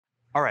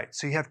All right,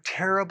 so you have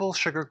terrible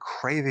sugar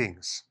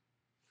cravings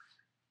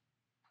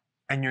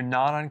and you're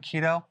not on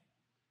keto,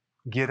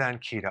 get on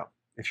keto.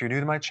 If you're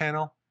new to my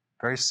channel,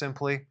 very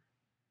simply,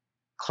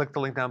 click the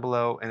link down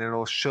below and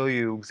it'll show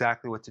you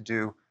exactly what to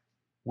do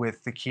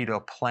with the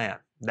keto plan.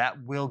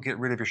 That will get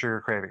rid of your sugar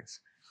cravings.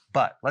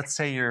 But let's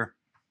say you're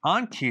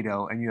on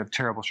keto and you have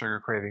terrible sugar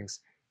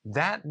cravings.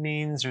 That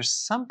means there's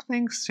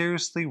something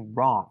seriously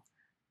wrong,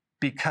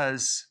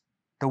 because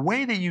the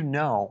way that you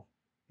know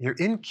you're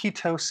in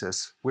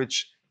ketosis,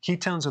 which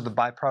ketones are the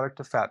byproduct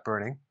of fat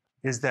burning,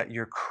 is that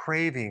your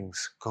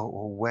cravings go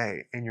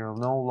away and you're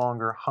no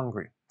longer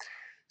hungry.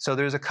 So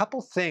there's a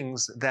couple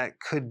things that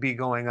could be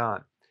going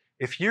on.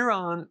 If you're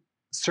on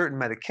certain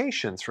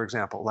medications, for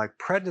example, like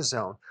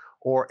prednisone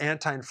or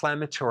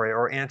anti-inflammatory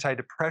or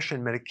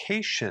antidepressant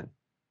medication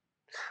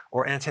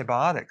or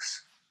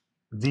antibiotics,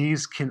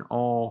 these can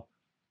all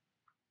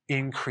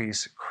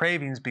increase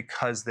cravings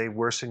because they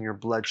worsen your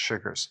blood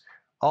sugars.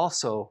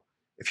 Also,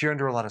 if you're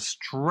under a lot of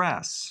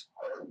stress,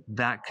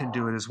 that can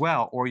do it as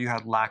well. Or you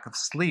have lack of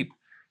sleep.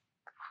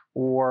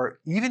 Or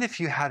even if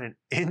you had an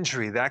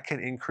injury, that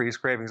can increase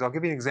cravings. I'll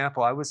give you an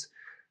example. I was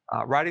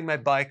riding my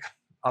bike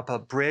up a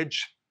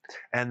bridge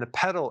and the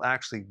pedal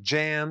actually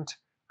jammed.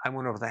 I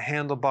went over the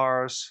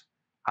handlebars.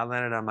 I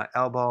landed on my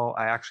elbow.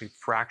 I actually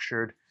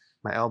fractured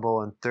my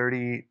elbow in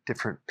 30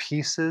 different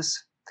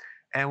pieces.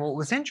 And what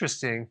was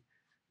interesting,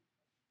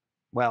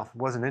 well, it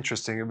wasn't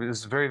interesting. It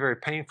was very, very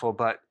painful.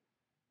 But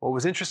what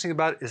was interesting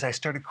about it is I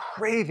started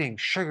craving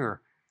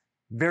sugar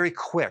very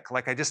quick.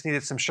 Like I just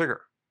needed some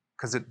sugar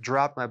because it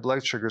dropped my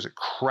blood sugars. It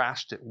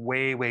crashed it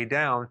way, way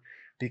down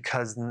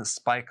because in the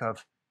spike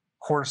of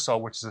cortisol,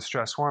 which is a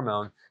stress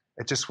hormone,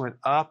 it just went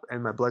up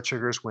and my blood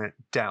sugars went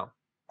down.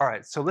 All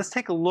right, so let's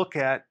take a look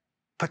at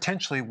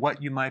potentially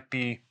what you might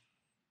be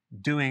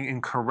doing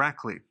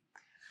incorrectly.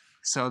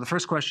 So the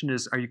first question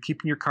is, are you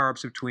keeping your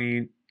carbs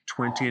between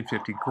 20 and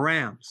 50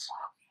 grams?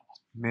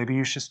 Maybe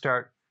you should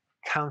start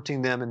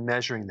counting them and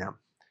measuring them.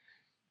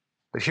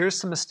 But here's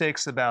some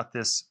mistakes about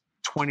this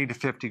 20 to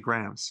 50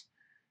 grams.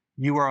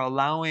 You are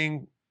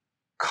allowing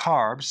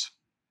carbs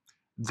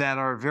that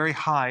are very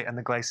high on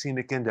the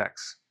glycemic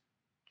index,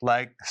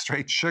 like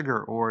straight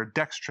sugar or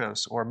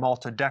dextrose or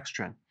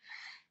maltodextrin.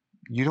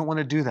 You don't want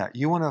to do that.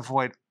 You want to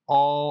avoid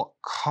all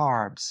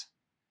carbs.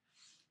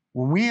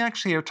 When we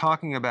actually are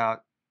talking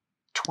about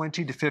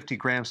 20 to 50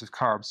 grams of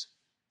carbs,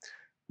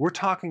 we're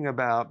talking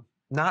about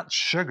not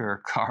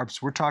sugar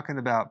carbs. We're talking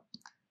about,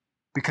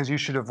 because you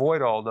should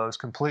avoid all those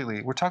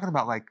completely, we're talking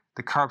about like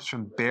the carbs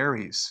from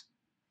berries,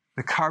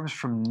 the carbs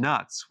from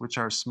nuts, which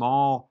are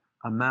small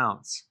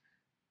amounts.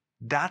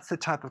 That's the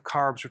type of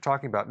carbs we're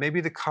talking about. Maybe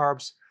the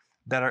carbs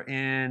that are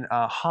in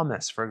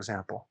hummus, for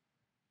example,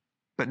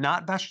 but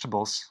not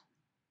vegetables.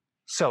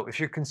 So if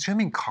you're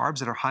consuming carbs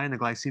that are high in the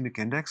glycemic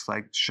index,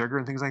 like sugar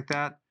and things like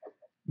that,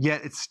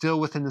 yet it's still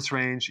within this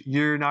range,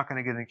 you're not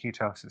going to get into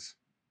ketosis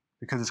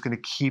because it's going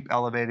to keep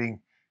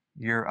elevating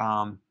your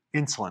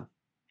insulin,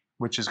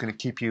 which is going to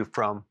keep you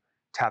from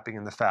tapping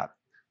in the fat.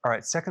 All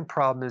right, second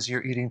problem is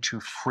you're eating too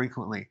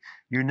frequently.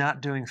 You're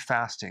not doing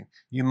fasting.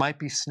 You might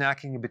be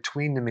snacking in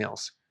between the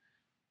meals.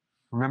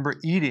 Remember,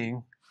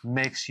 eating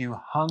makes you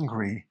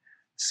hungry.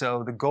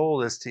 So the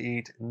goal is to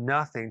eat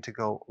nothing to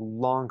go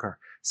longer.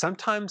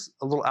 Sometimes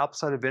a little apple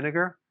cider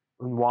vinegar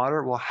and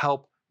water will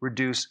help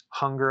reduce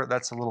hunger.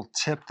 That's a little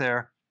tip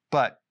there.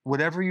 But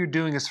whatever you're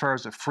doing as far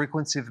as the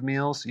frequency of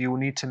meals, you will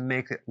need to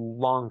make it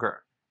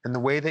longer. And the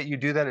way that you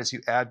do that is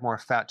you add more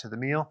fat to the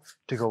meal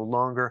to go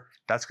longer.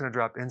 That's going to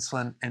drop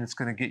insulin and it's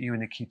going to get you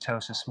into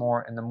ketosis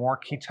more. And the more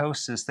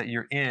ketosis that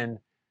you're in,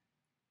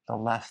 the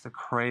less the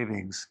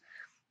cravings.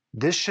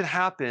 This should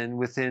happen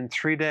within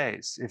 3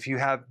 days. If you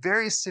have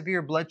very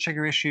severe blood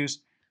sugar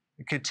issues,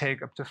 it could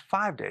take up to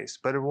 5 days,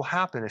 but it will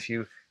happen if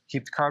you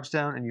keep the carbs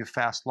down and you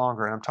fast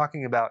longer. And I'm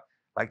talking about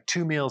like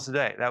 2 meals a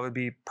day. That would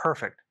be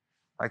perfect.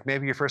 Like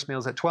maybe your first meal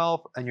is at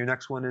 12 and your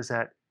next one is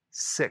at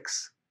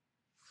 6.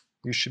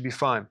 You should be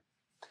fine.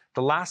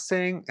 The last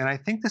thing, and I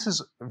think this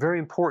is very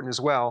important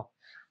as well,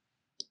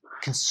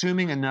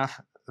 consuming enough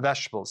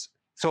vegetables.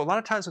 So a lot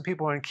of times when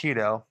people are on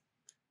keto,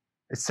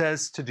 it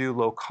says to do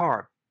low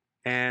carb.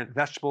 And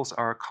vegetables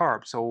are a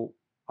carb, so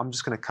I'm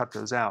just going to cut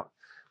those out.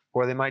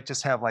 Or they might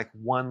just have like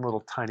one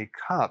little tiny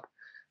cup.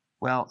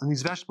 Well, in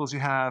these vegetables, you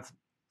have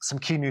some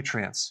key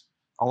nutrients,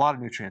 a lot of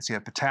nutrients. You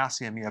have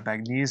potassium, you have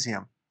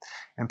magnesium.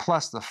 And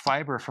plus, the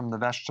fiber from the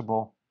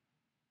vegetable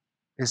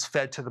is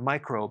fed to the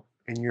microbe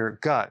in your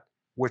gut,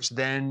 which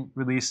then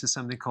releases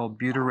something called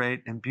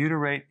butyrate. And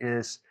butyrate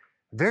is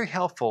very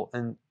helpful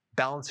in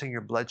balancing your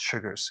blood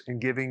sugars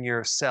and giving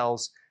your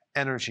cells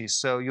energy.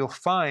 So you'll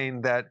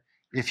find that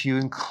if you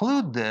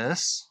include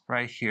this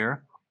right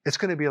here, it's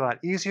going to be a lot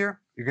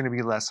easier. You're going to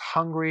be less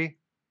hungry.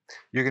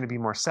 You're going to be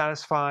more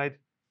satisfied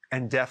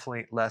and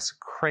definitely less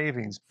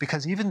cravings.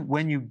 Because even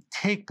when you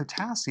take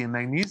potassium,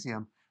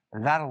 magnesium,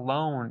 that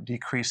alone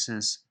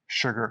decreases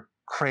sugar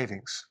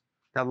cravings.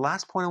 Now, the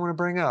last point I want to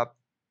bring up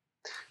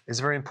is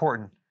very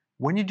important.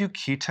 When you do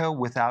keto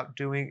without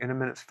doing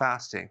intermittent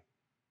fasting,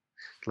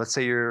 let's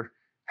say you're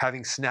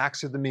having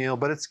snacks with the meal,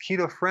 but it's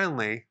keto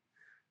friendly,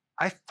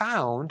 I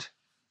found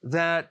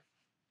that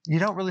you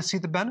don't really see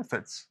the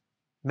benefits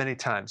many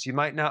times. You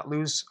might not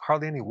lose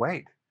hardly any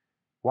weight.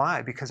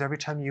 Why? Because every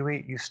time you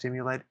eat, you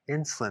stimulate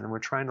insulin, and we're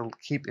trying to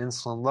keep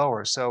insulin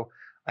lower. So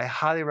I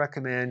highly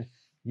recommend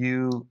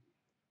you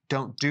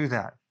don't do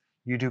that.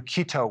 You do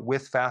keto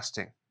with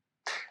fasting.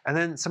 And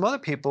then some other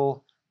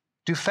people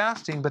do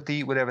fasting, but they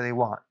eat whatever they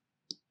want.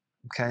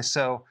 Okay,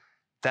 so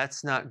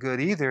that's not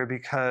good either,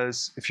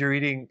 because if you're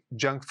eating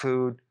junk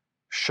food,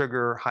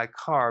 sugar, high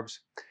carbs,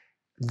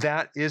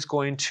 that is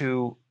going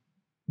to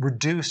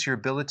reduce your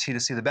ability to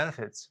see the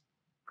benefits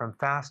from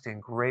fasting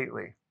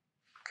greatly.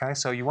 Okay,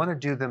 so you want to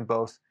do them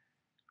both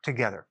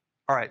together.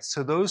 All right,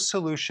 so those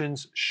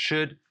solutions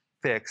should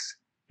fix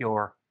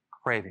your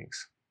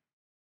cravings.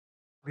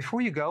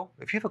 Before you go,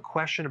 if you have a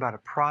question about a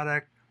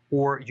product,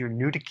 or you're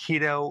new to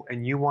keto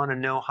and you want to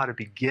know how to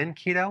begin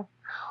keto,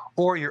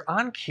 or you're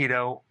on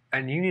keto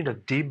and you need a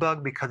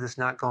debug because it's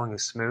not going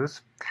as smooth,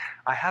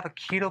 I have a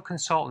keto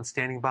consultant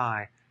standing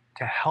by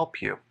to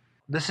help you.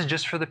 This is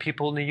just for the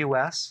people in the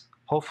US.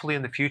 Hopefully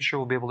in the future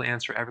we'll be able to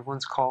answer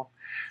everyone's call,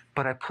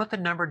 but I put the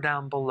number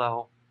down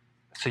below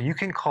so you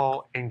can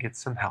call and get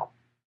some help.